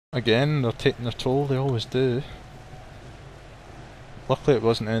Again, they're taking their toll, they always do. Luckily it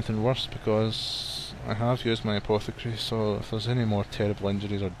wasn't anything worse because I have used my apothecary, so if there's any more terrible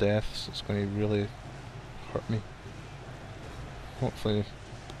injuries or deaths, it's going to really hurt me. Hopefully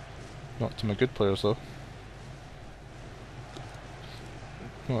not to my good players though.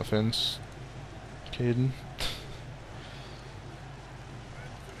 No offence, Caden.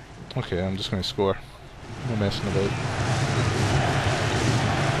 Okay, I'm just going to score. No messing about.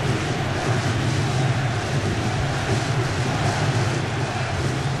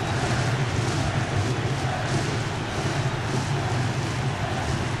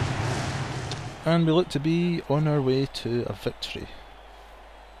 And we look to be on our way to a victory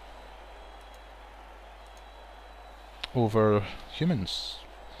over humans,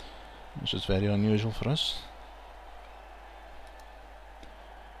 which is very unusual for us.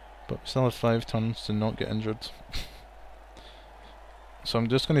 But we still have 5 turns to not get injured. So I'm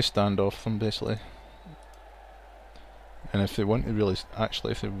just going to stand off them basically. And if they want to really,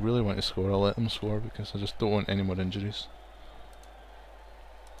 if they really want to score, I'll let them score because I just don't want any more injuries.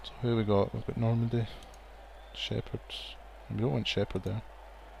 So who we got? We've got Normandy, Shepherd. We don't want Shepherd there.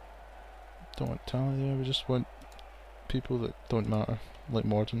 Don't want Tally there, we just want people that don't matter. Like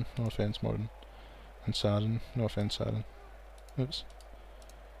Morden, no offence Morden. And Saren, no offence Saren. Oops.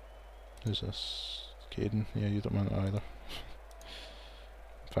 Who's this? Caden, yeah you don't want it either.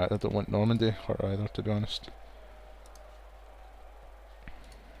 In fact I don't want Normandy hurt either, to be honest.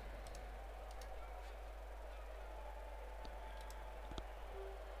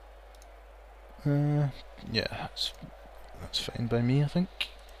 Yeah, that's fine by me, I think.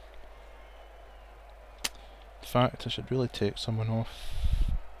 In fact, I should really take someone off.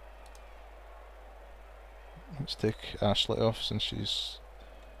 Let's take Ashley off since she's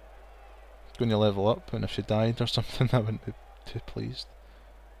going to level up, and if she died or something I wouldn't be too pleased.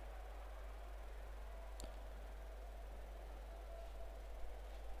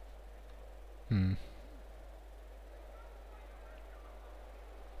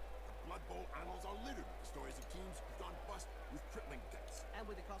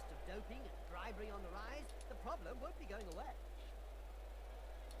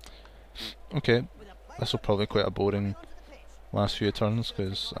 Okay, this will probably be quite a boring last few turns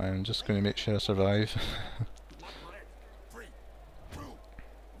because I'm just going to make sure I survive.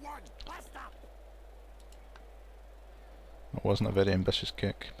 It wasn't a very ambitious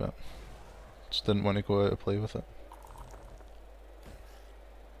kick, but just didn't want to go out of play with it.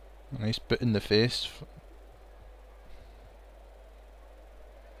 A nice boot in the face.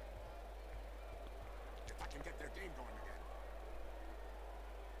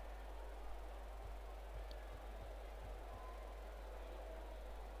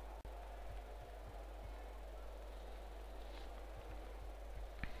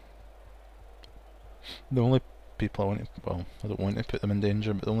 The only people I want to, well, I don't want to put them in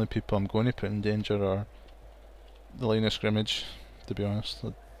danger, but the only people I'm going to put in danger are the line of scrimmage, to be honest.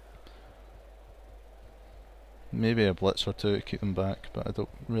 Maybe a blitz or two to keep them back, but I don't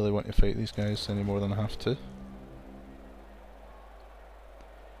really want to fight these guys any more than I have to.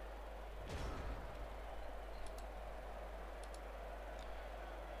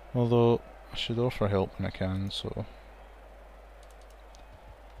 Although, I should offer help when I can, so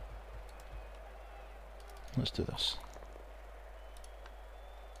let's do this.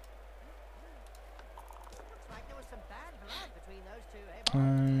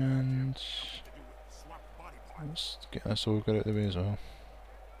 And let's get this ogre out of the way as well.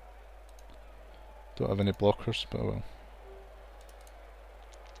 Don't have any blockers, but I will.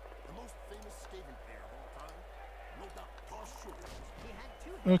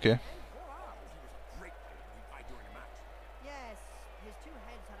 Okay.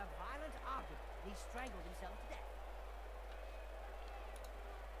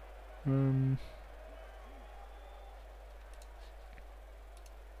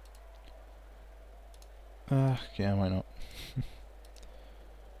 Yeah, why not?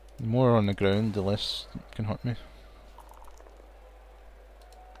 The more on the ground, the less it can hurt me.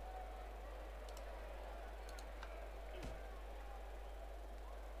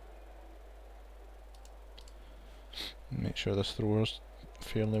 Make sure this thrower's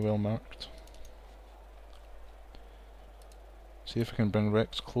fairly well marked. See if I can bring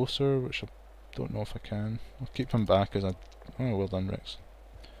Rex closer, which I don't know if I can. I'll keep him back as a... Oh, well done Rex.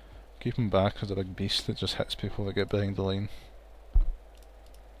 Keep him back as a big beast that just hits people that get behind the line.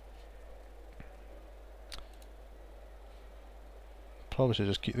 Probably should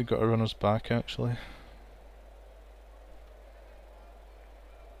just keep the gutter runners back actually.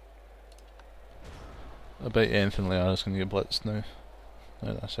 I bet anything Liara's going to get blitzed now.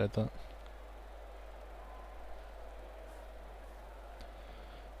 now that I said that.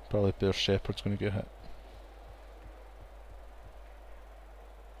 Probably Bear Shepherd's going to get hit.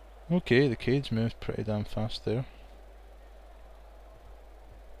 Okay, the cage moved pretty damn fast there.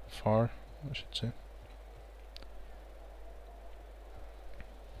 Far, I should say.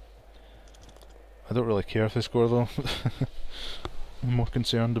 I don't really care if they score though. I'm more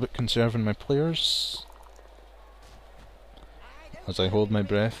concerned about conserving my players as I hold my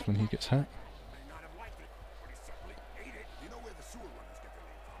breath when he gets hit.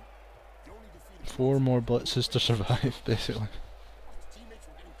 Four more blitzes to survive, basically.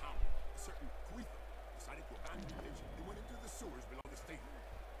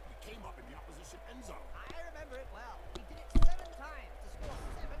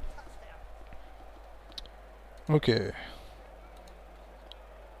 Okay.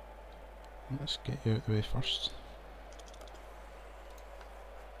 Let's get you out of the way first.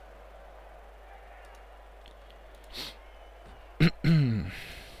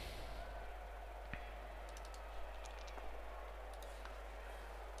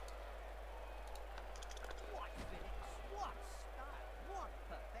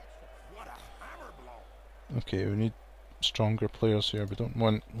 Okay, we need stronger players here. We don't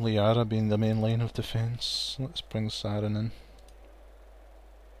want Liara being the main line of defence. Let's bring Saren in.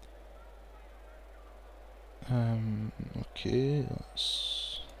 Okay,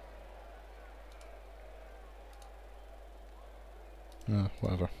 let's... No,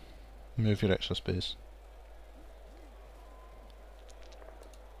 whatever. Move your extra space.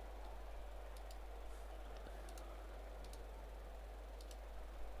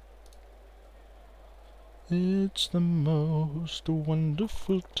 It's the most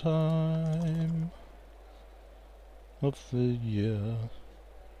wonderful time of the year.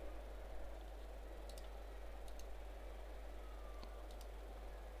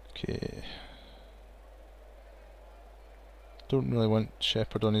 Okay. Don't really want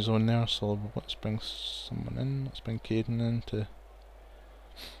Shepherd on his own there, so let's bring someone in. Let's bring Caden in to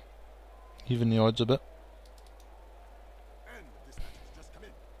even the odds a bit.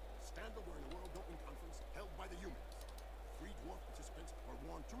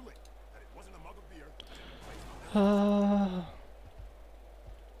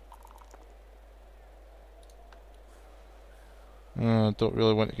 Don't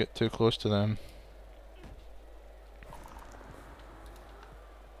really want to get too close to them.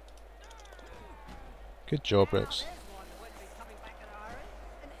 Good job, Rex.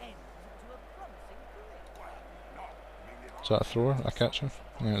 Is that a thrower? A catcher?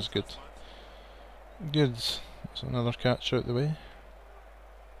 Yeah, that's good. Good. That's another catch out the way.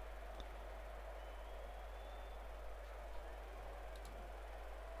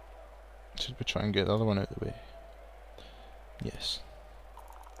 Should we try and get the other one out the way? Yes.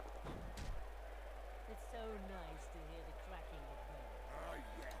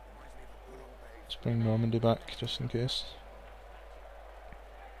 Let's bring Normandy back just in case.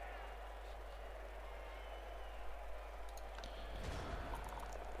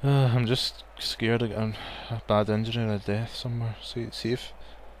 I'm just scared of getting a bad injury or a death somewhere. See if...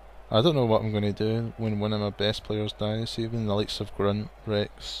 I don't know what I'm going to do when one of my best players dies. Even the likes of Grunt,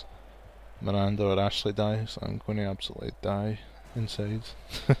 Rex, Miranda or Ashley dies, I'm going to absolutely die inside.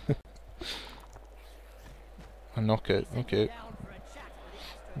 A knockout, okay.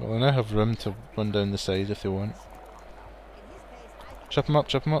 Well, I now have room to run down the side if they want. Chip him up,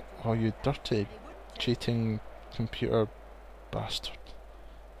 chip him up! Oh, you dirty, cheating computer bastard.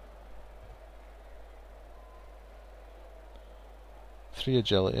 Three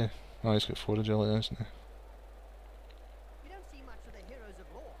agility. Oh, he's got 4 agility, isn't he?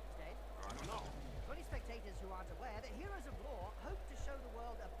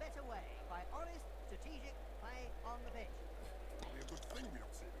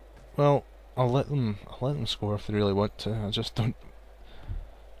 Well, I'll let them score if they really want to. I just don't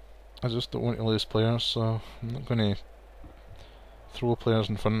want to lose players, so I'm not going to throw players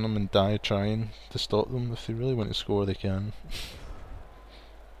in front of them and die trying to stop them. If they really want to score, they can.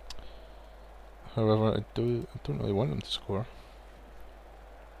 However, I don't really want them to score.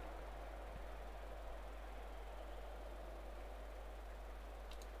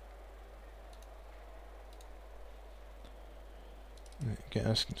 Get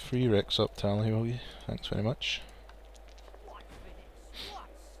us 3 Rex up, Tally, will you? Thanks very much.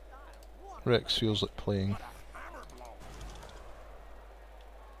 Rex feels like playing.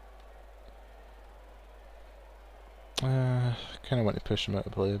 I kinda want to push him out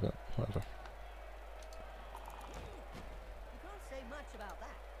of play, but whatever.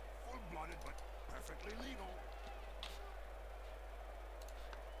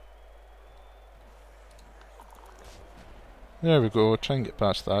 There we go, try and get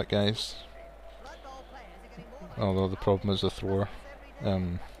past that, guys. Although the problem is the thrower,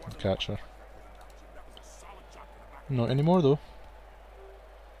 the catcher. Not anymore though.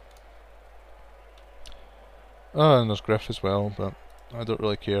 Oh, and there's Griff as well, but I don't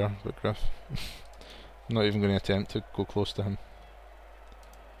really care about Griff. I'm not even going to attempt to go close to him.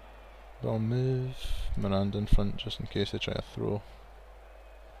 But I'll move Miranda in front just in case they try to throw.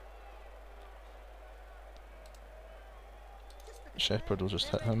 Shepherd will just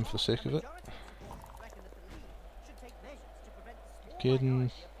hit him for the sake of it. Caden,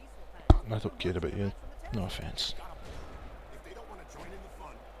 I don't care about you, no offence.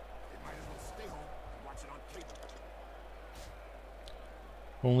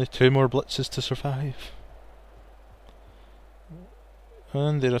 Only 2 more blitzes to survive.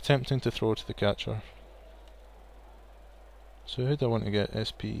 And they're attempting to throw to the catcher. So who do I want to get?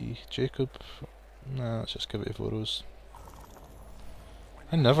 SP Jacob? Nah, let's just give it to Voros.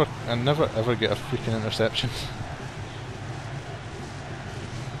 I never ever get a freaking interception.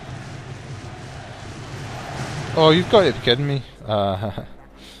 Oh, you've got to be kidding me. That's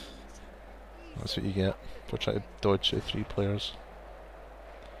what you get for trying to dodge 3 players.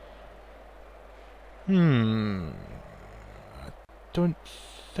 I don't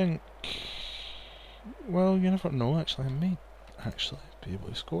think... Well, you never know actually. I may actually be able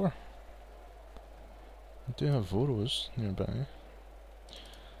to score. I do have Voros nearby.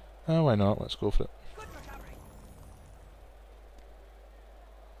 Why not? Let's go for it.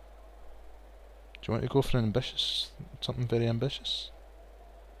 Do you want to go for an ambitious... something very ambitious?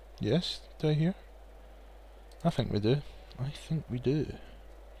 Yes? Do I hear? I think we do. I think we do.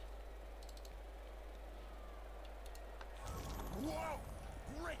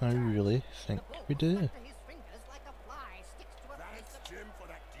 I really think we do.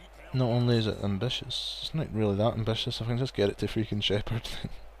 Not only is it ambitious, it's not really that ambitious, I can just get it to freaking Shepherd.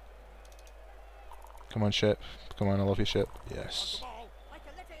 Come on, Shep. Come on, I love you, Shep. Yes.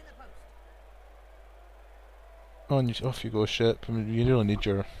 On you, off you go, Shep. I mean, you really need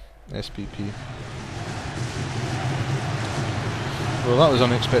your SPP. Well, that was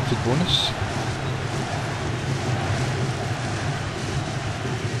unexpected bonus.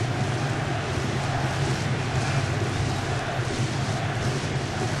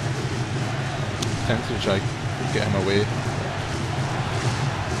 Tempted to try get him away.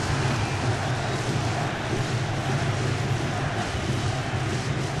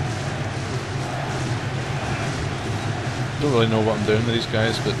 Don't really know what I'm doing with these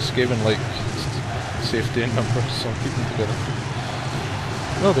guys, but Skaven like safety in numbers, so I'll keep them together.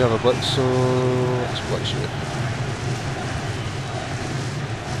 Well, we have a blitz, so let's blitz you.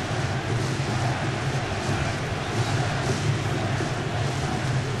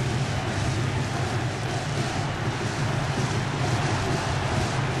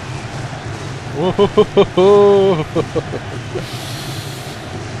 Whoa!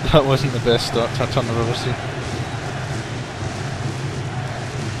 That wasn't the best start to a turn I've ever seen.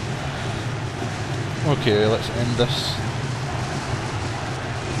 Okay, let's end this.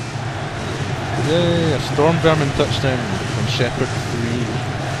 Yay, a Storm Vermin touchdown from Shepherd 3.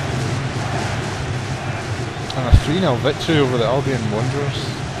 And a 3-0 victory over the Albion Wanderers.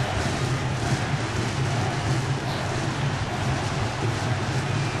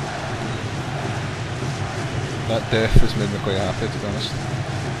 That death has made me quite happy, to be honest.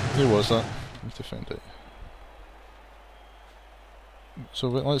 Who was that? I need to find out. So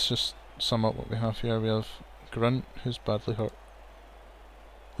let's just sum up what we have here. We have Grunt, who's badly hurt.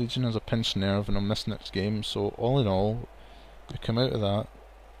 Legion has a pinched nerve and will miss next game, so all in all, we come out of that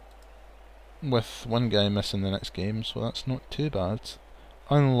with one guy missing the next game, so that's not too bad.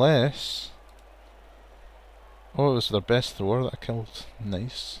 Unless... oh, it was their best thrower that I killed.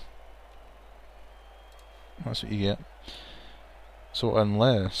 Nice. That's what you get. So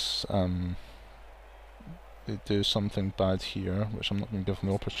unless they do something bad here, which I'm not going to give them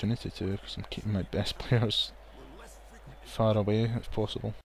the opportunity to, because I'm keeping my best players far away if possible.